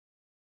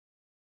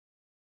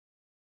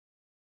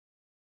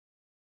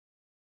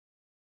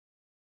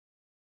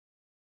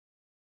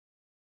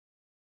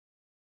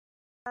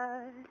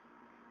And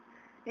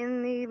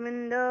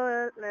even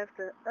though it left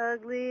an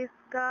ugly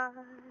scar,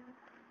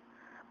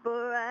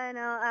 but right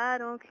now I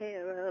don't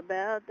care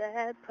about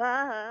that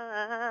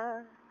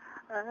part.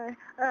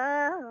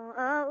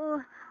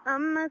 I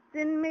must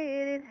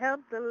admit it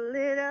helped a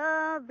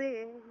little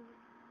bit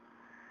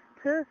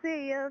to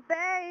see your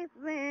face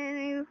when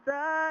you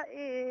saw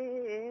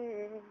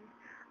it.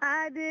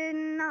 I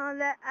didn't know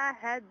that I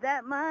had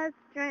that much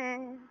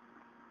strength,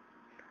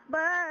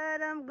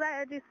 but I'm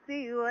glad you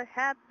see what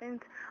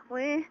happens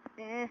when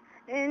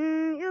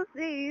and you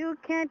see you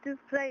can't just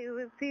play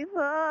with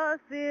people's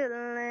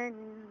feelings.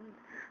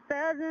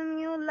 Tell them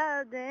you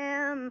love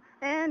them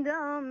and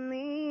don't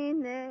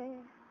mean it.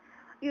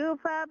 You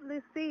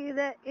probably see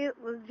that it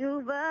was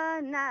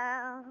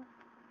juvenile,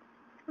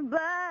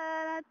 but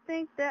I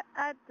think that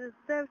I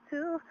deserve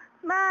to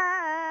smile.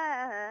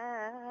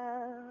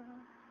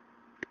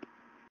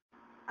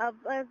 I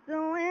bust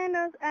the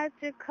windows at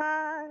your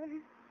car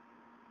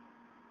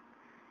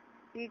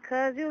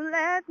because you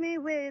left me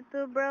with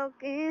a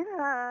broken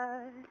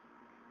heart.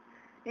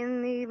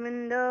 And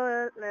even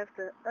though it left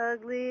an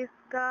ugly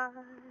scar,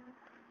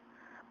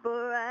 but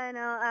right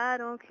now I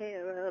don't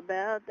care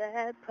about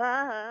that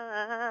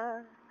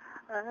part.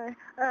 I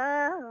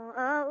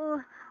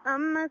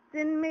must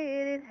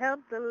admit it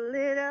helped a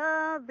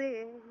little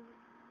bit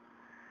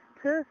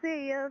to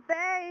see your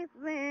face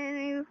when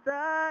you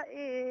saw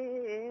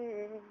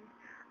it.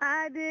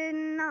 I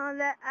didn't know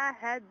that I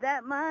had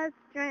that much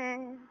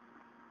strength,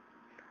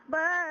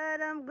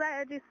 but I'm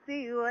glad you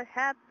see what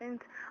happens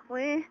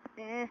when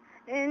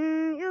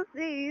and you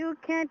see you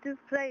can't just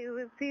play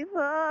with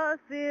people's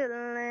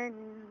feelings.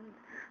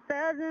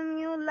 Tell them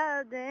you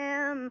love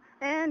them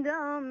and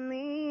don't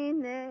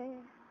mean it.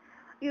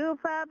 You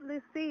probably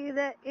see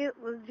that it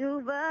was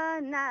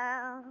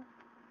juvenile,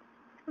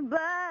 but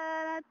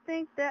I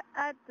think that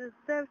I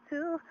deserve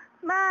to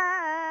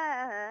smile.